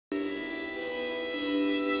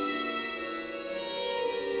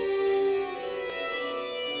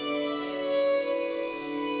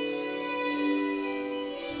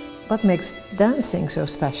What makes dancing so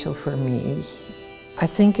special for me, I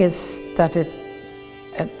think, is that it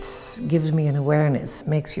gives me an awareness,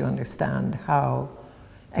 makes you understand how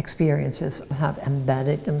experiences have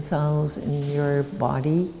embedded themselves in your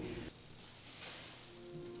body.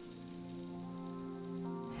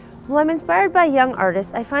 While I'm inspired by young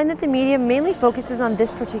artists, I find that the medium mainly focuses on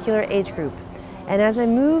this particular age group. And as I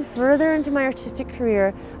move further into my artistic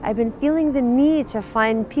career, I've been feeling the need to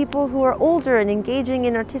find people who are older and engaging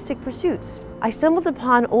in artistic pursuits. I stumbled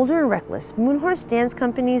upon Older and Reckless, Moonhorse Dance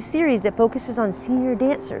Company's series that focuses on senior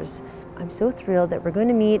dancers. I'm so thrilled that we're going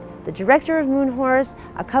to meet the director of Moonhorse,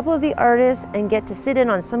 a couple of the artists, and get to sit in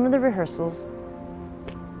on some of the rehearsals.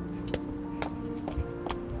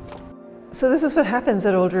 So this is what happens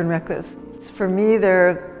at Older and Reckless. For me,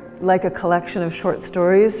 they're like a collection of short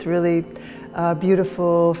stories, really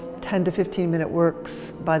beautiful 10 to 15 minute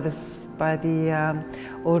works by the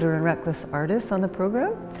Older and Reckless artists on the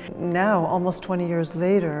program. Now, almost 20 years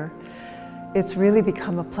later, it's really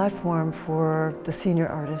become a platform for the senior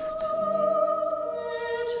artist.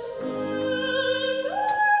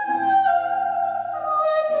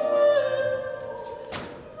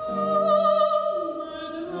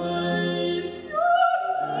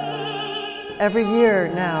 Every year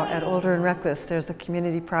now at Older and Reckless, there's a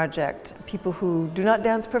community project. People who do not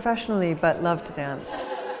dance professionally but love to dance.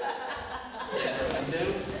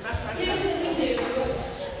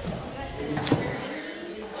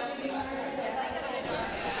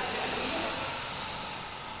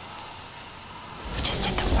 We just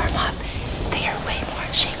did the warm-up. They are way more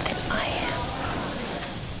in shape than I am.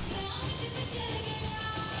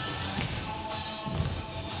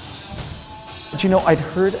 But you know, I'd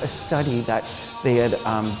heard a study that they had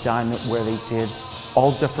done where they did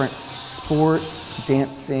all different sports,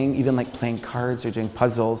 dancing, even like playing cards or doing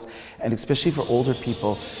puzzles, and especially for older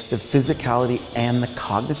people, the physicality and the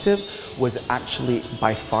cognitive was actually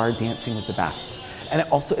by far dancing was the best. And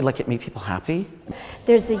it also, it made people happy.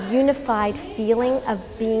 There's a unified feeling of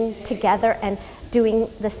being together and doing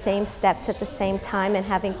the same steps at the same time and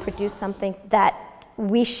having produced something that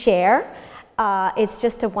we share. It's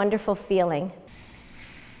just a wonderful feeling.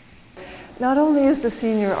 Not only is the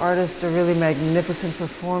senior artist a really magnificent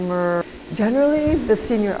performer, generally the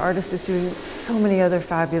senior artist is doing so many other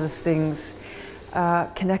fabulous things,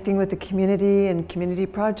 connecting with the community and community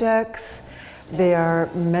projects. They are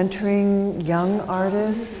mentoring young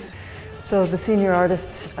artists. So the senior artist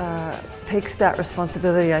takes that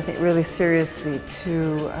responsibility, I think, really seriously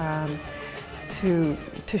to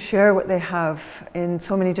share what they have in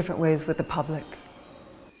so many different ways with the public.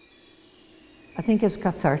 I think it's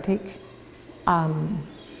cathartic,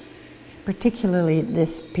 particularly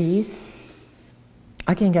this piece.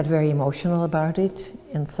 I can get very emotional about it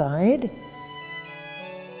inside.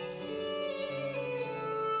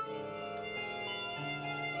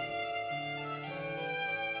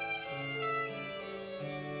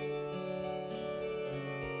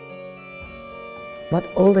 What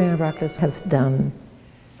Older and Reckless has done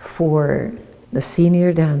for the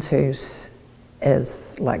senior dancers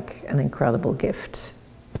is like an incredible gift.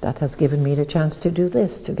 That has given me the chance to do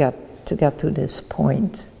this, to get to this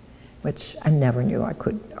point, which I never knew I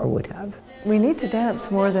could or would have. We need to dance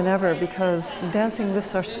more than ever because dancing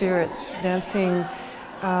lifts our spirits. Dancing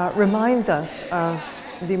reminds us of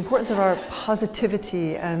the importance of our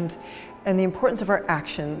positivity and the importance of our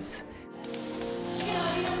actions.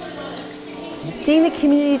 Seeing the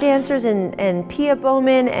community dancers and Pia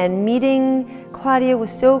Bouman and meeting Claudia was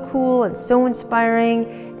so cool and so inspiring,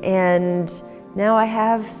 and now I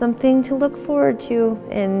have something to look forward to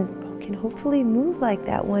and can hopefully move like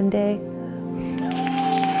that one day.